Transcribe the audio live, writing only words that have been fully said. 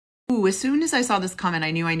Ooh, as soon as I saw this comment,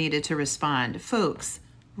 I knew I needed to respond. Folks,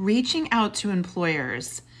 reaching out to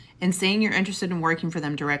employers and saying you're interested in working for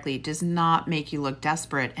them directly does not make you look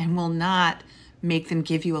desperate and will not make them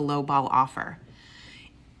give you a lowball offer.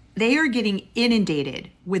 They are getting inundated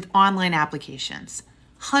with online applications.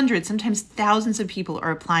 Hundreds, sometimes thousands of people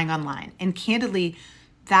are applying online. And candidly,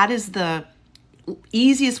 that is the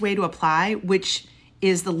easiest way to apply, which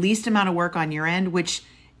is the least amount of work on your end, which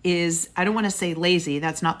is, I don't want to say lazy,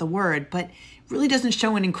 that's not the word, but really doesn't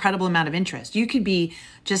show an incredible amount of interest. You could be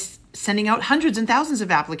just sending out hundreds and thousands of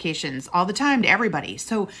applications all the time to everybody.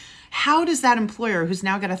 So how does that employer who's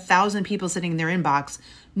now got 1,000 people sitting in their inbox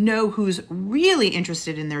know who's really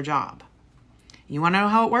interested in their job? You want to know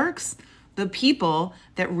how it works? The people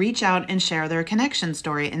that reach out and share their connection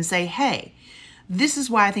story and say, hey, this is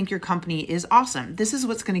why I think your company is awesome. This is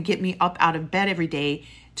what's going to get me up out of bed every day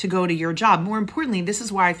to go to your job. More importantly, this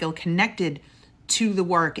is why I feel connected to the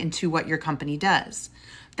work and to what your company does.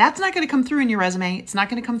 That's not going to come through in your resume. It's not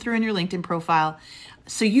going to come through in your LinkedIn profile.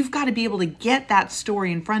 So you've got to be able to get that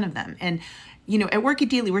story in front of them. And you know, at Work It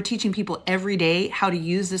Daily, we're teaching people every day how to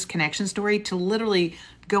use this connection story to literally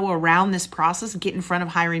go around this process, get in front of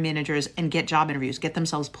hiring managers and get job interviews, get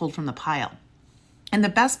themselves pulled from the pile. And the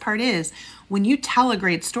best part is when you tell a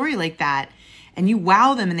great story like that and you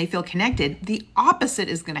wow them and they feel connected, the opposite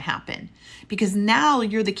is going to happen because now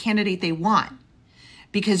you're the candidate they want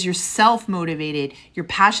because you're self-motivated, you're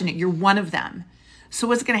passionate, you're one of them. So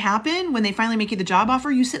what's going to happen when they finally make you the job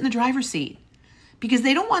offer? You sit in the driver's seat because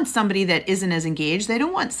they don't want somebody that isn't as engaged. They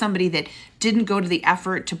don't want somebody that didn't go to the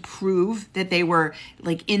effort to prove that they were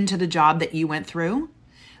like into the job that you went through.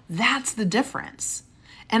 That's the difference.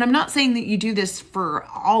 And I'm not saying that you do this for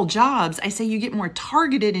all jobs. I say you get more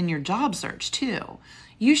targeted in your job search too.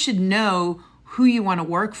 You should know who you want to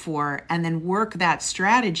work for and then work that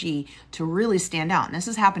strategy to really stand out. And this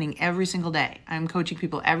is happening every single day. I'm coaching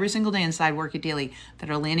people every single day inside Work It Daily that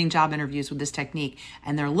are landing job interviews with this technique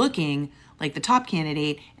and they're looking like the top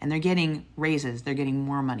candidate and they're getting raises, they're getting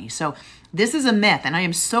more money. So this is a myth. And I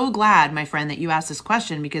am so glad, my friend, that you asked this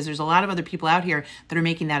question because there's a lot of other people out here that are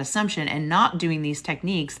making that assumption and not doing these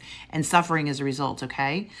techniques and suffering as a result,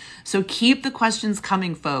 okay? So keep the questions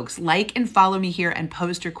coming, folks. Like and follow me here and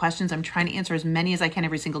post your questions. I'm trying to answer as many as I can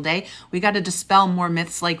every single day. We got to dispel more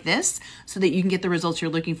myths like this so that you can get the results you're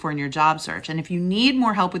looking for in your job search. And if you need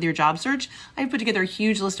more help with your job search, I've put together a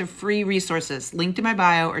huge list of free resources linked in my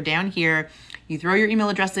bio or down here. You throw your email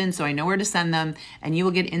address in so I know where to send them and you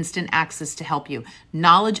will get instant access to help you.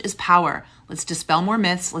 Knowledge is power. Let's dispel more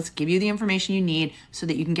myths. Let's give you the information you need so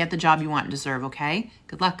that you can get the job you want and deserve, okay?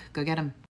 Good luck. Go get them.